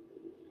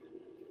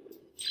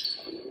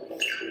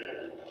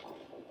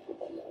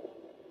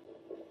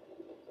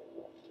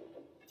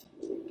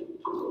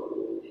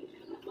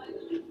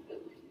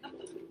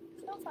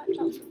 Smells like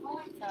drops of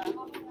water.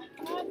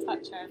 Can I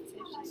touch her and see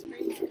if she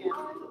screams again?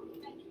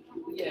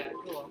 Yeah,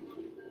 go on.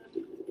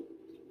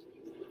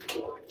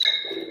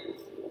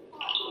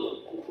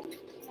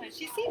 No,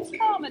 she seems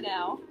calmer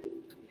now.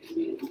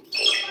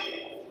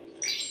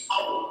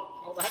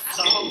 Oh, that's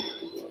all.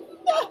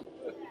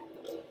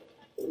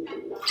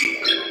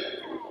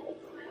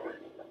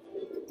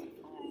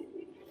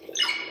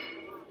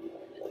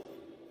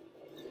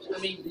 I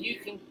mean, you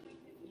can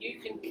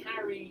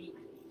carry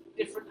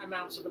different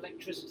amounts of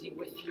electricity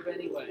with you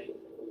anyway.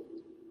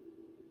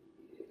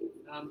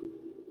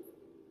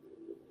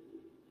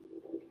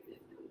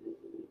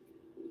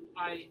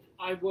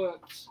 I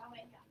worked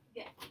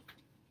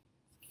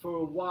for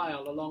a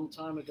while, a long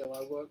time ago.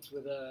 I worked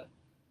with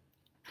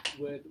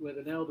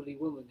an elderly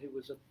woman who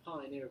was a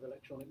pioneer of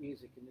electronic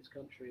music in this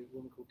country, a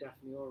woman called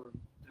Daphne Oram,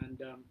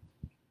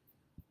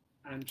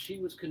 and she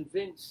was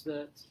convinced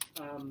that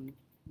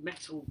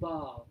metal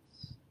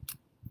baths,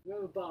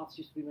 remember baths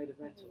used to be made of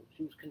metal,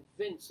 she was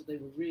convinced that they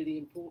were really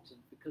important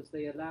because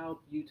they allowed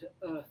you to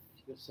earth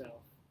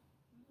yourself.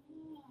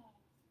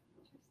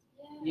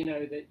 You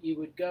know, that you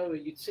would go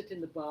and you'd sit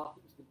in the bath,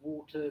 it was the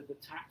water, the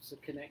taps are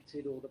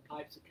connected or the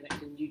pipes are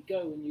connected, and you'd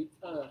go and you'd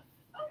earth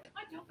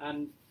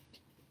and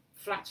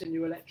flatten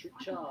your electric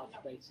charge,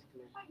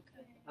 basically.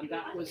 And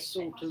that was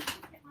sort of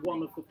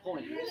one of the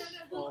points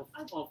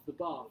of the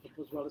bath,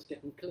 as well as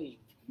getting clean.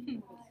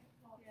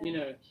 You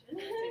know,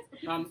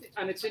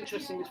 and it's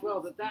interesting as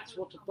well that that's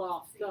what a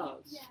bath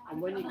does.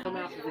 And when you come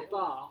out of the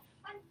bath,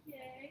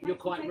 you're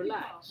quite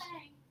relaxed.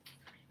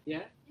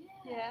 Yeah.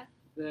 Yeah.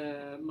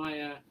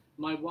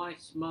 My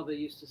wife's mother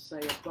used to say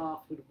a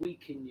bath would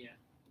weaken you.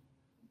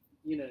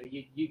 You know,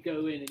 you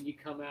go in and you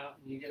come out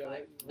and you go.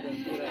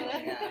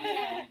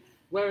 Whatever.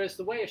 Whereas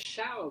the way a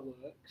shower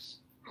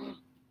works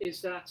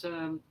is that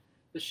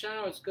the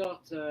shower's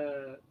got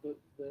the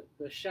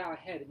shower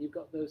head, and you've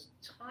got those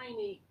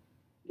tiny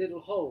little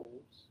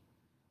holes,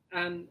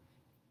 and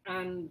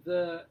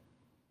the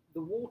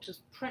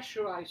water's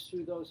pressurized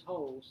through those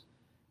holes,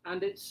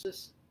 and it's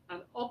just,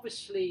 and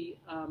obviously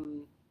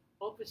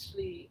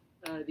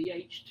the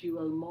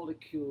H2O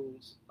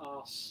molecules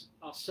are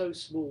so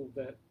small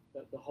that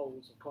the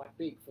holes are quite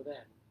big for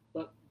them.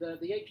 But the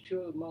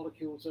H2O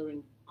molecules are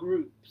in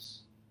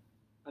groups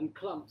and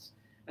clumps.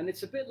 And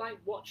it's a bit like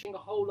watching a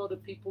whole lot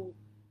of people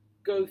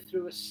go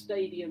through a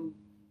stadium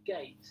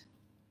gate.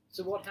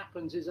 So what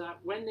happens is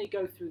that when they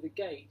go through the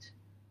gate,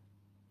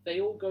 they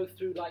all go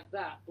through like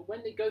that. But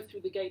when they go through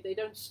the gate, they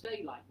don't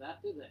stay like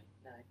that, do they?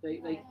 No.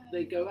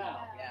 They go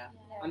out. Yeah.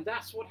 And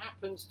that's what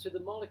happens to the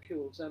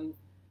molecules. And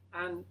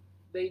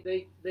they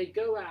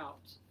go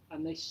out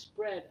and they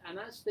spread. And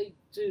as they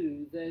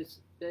do, there's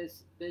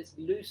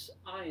loose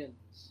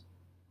ions,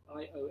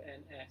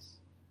 IONS,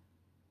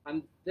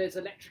 and there's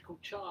electrical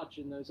charge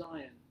in those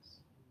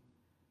ions.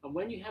 And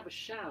when you have a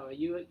shower,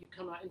 you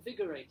come out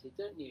invigorated,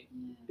 don't you?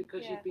 Yeah.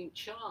 Because you've been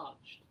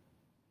charged.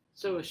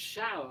 So a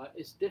shower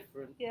is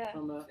different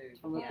from a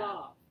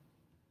bath.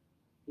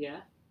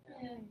 Yeah.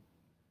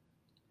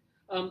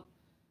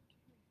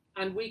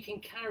 And we can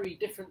carry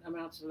different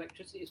amounts of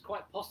electricity. It's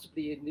quite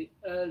possibly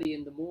early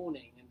in the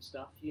morning and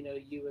stuff. You know,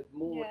 you had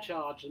more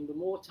charge, and the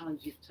more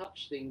times you've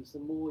touched things, the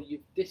more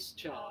you've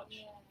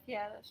discharged.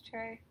 Yeah, that's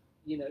true.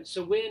 You know,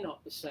 so we're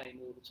not the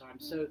same all the time.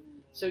 So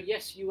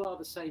yes, you are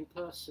the same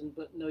person,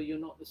 but no, you're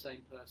not the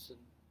same person.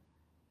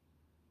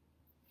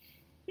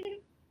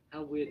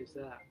 How weird is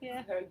that?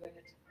 Yeah. Very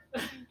weird.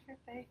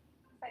 Trippy. Is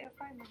that your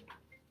phone?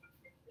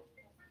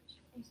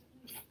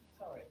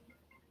 Sorry.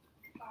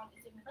 Plant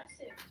is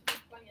impressive to be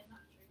playing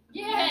that tune.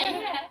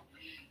 Yeah.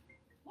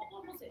 What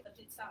one was it that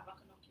did sound like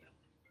a Nokia?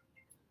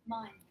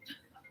 Mine.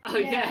 Oh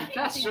yeah,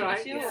 that's think it was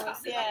right. yours. Yeah. That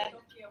Yeah.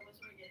 Nokia was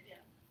ringing,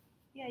 yeah.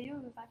 Yeah,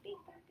 yours was like beep,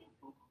 beep, beep.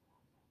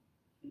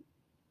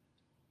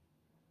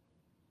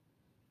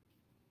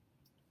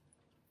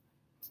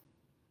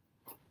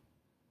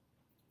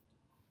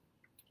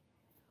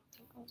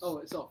 Oh,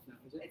 it's off now,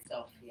 is it? It's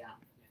off, yeah.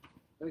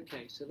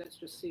 Okay, so let's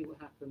just see what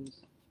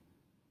happens.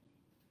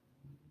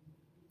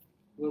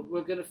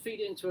 We're going to feed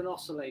it into an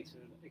oscillator,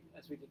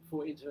 as we did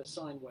before, into a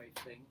sine wave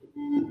thing.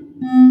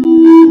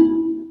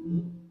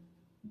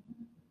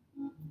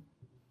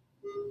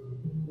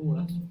 Oh,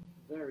 that's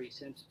very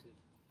sensitive.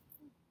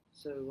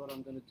 So what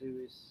I'm going to do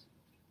is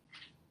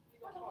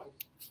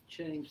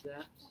change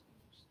that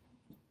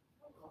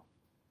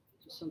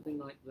to something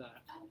like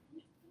that.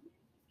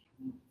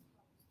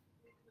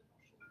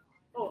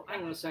 Oh,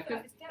 hang on a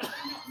second.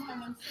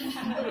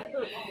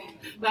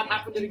 That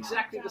happened at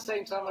exactly the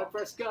same time I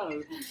pressed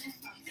go.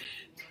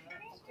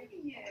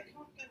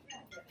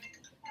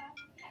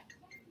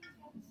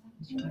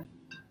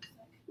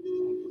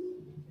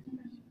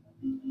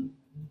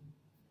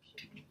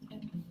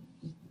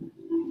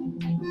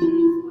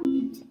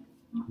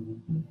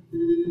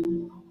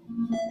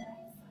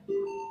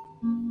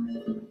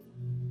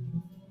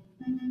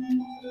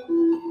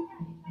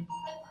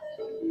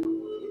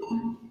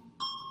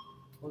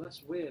 Well,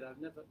 that's weird.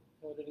 I've never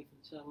heard anything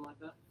sound like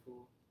that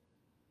before.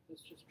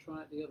 Let's just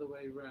try it the other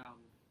way round.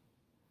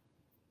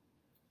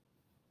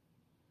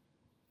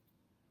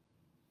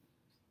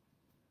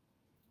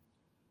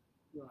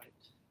 Right.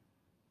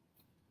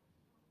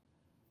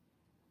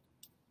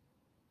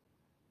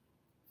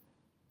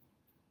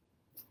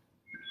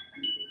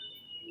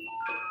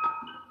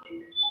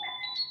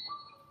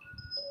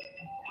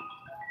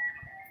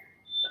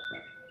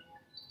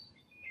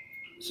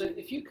 So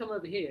if you come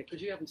over here,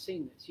 because you haven't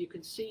seen this, you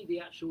can see the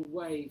actual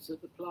waves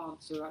that the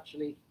plants are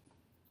actually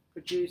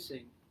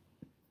producing.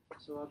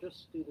 So I'll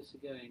just do this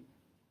again.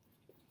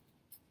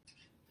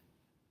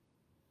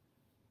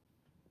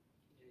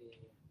 Yeah.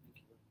 Thank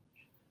you very much.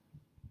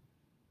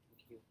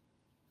 Thank you.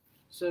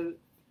 So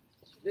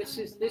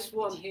this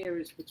one here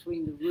is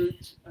between the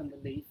root and the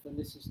leaf, and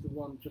this is the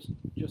one just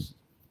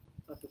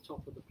at the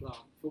top of the plant.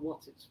 For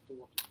what it's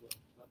worth.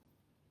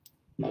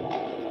 But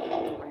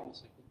wait a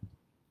second.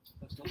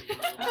 That's not what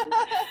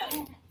I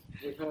wanted.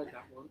 We've heard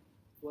that one.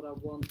 What I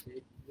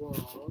wanted was,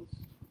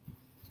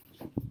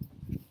 I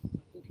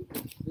think it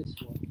was this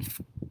one.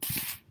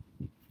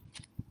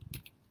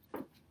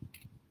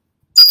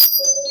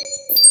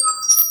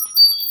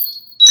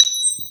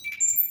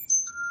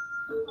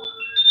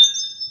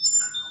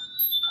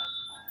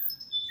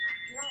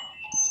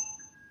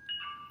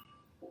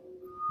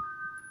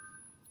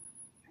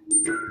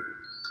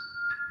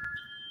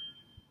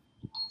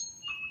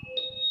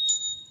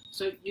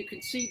 So you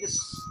can see the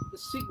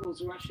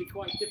signals are actually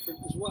quite different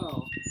as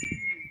well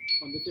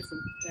on the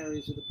different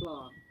areas of the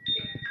plant.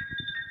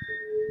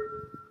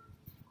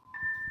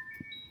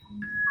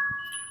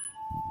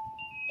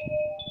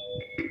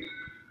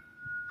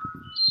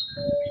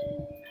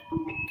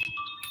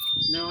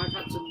 Now I've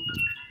had to,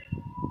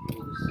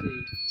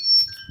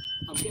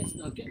 let's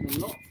see, I'm getting a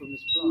lot from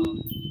this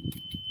plant.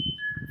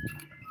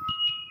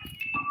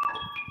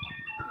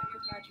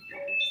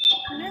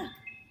 Yeah.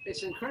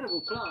 It's an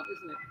incredible plant,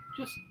 isn't it?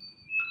 Just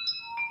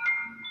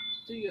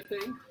do your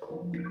thing.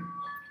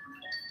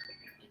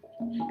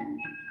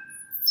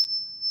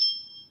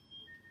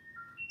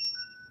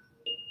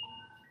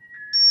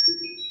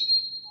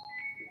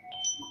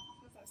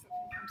 Sounds like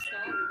something from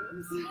Star Wars.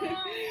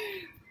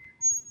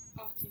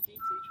 R2D2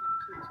 trying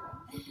to talk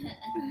to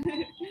us.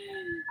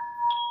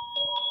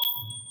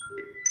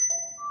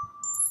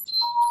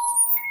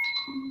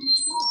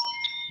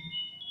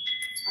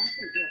 I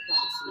think your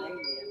plant's an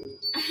alien.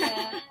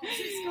 Yeah.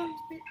 It's got a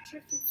bit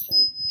triffid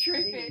shaped.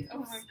 Triffids, oh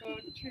my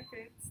god,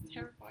 triffids,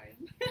 terrifying.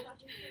 It's been a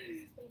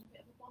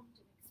bit of a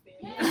bonding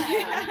experience.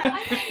 I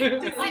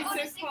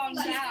honestly so calm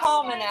think she's down. much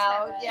Calmer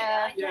now, better.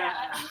 yeah. Yeah,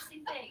 I honestly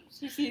think.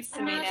 She's used to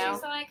And me now now.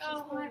 she's like,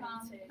 oh, hi, mum.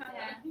 Oriented.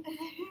 Yeah.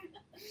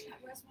 She's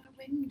like, where's my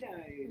window?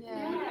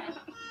 Yeah.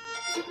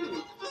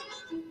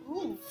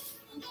 Ooh.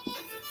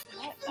 I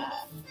like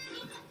that.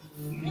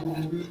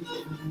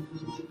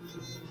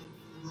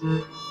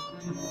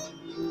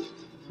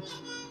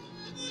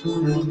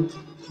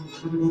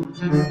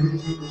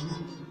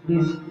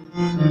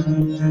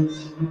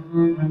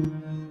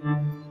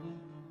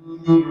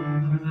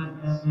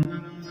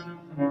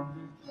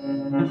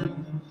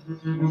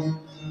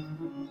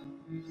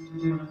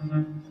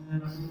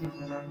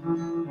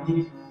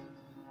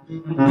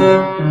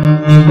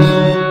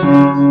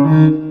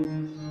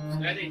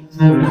 Steady.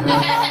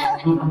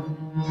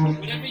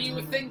 Whatever you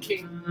were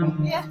thinking,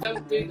 Yeah.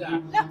 don't do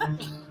that.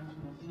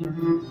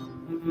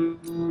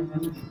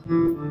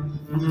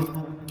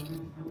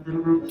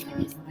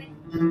 It's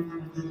like-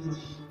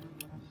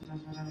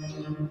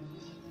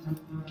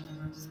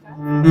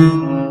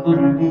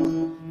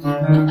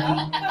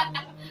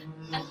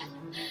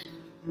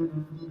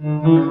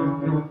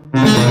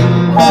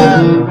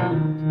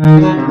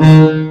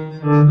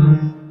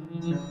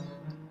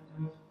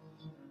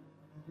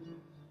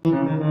 What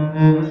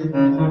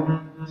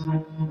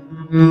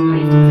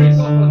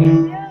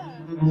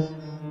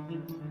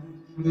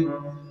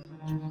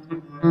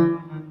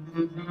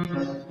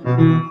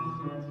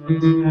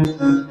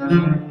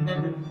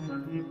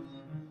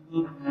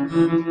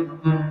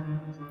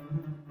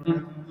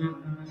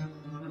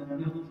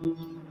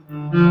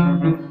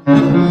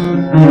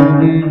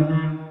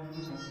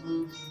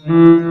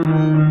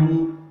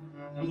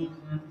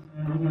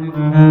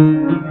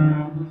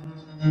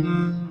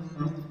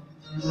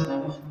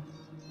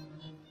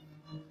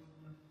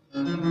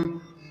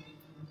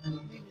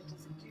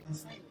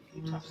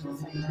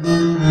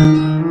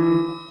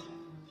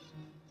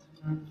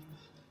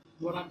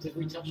happens if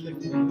we touch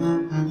it?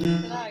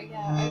 No,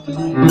 yeah,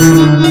 overload.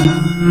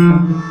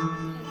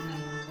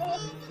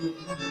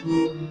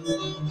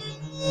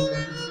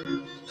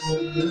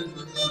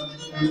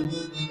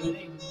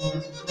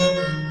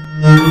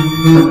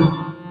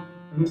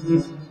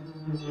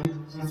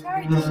 She's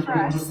very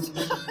distressed.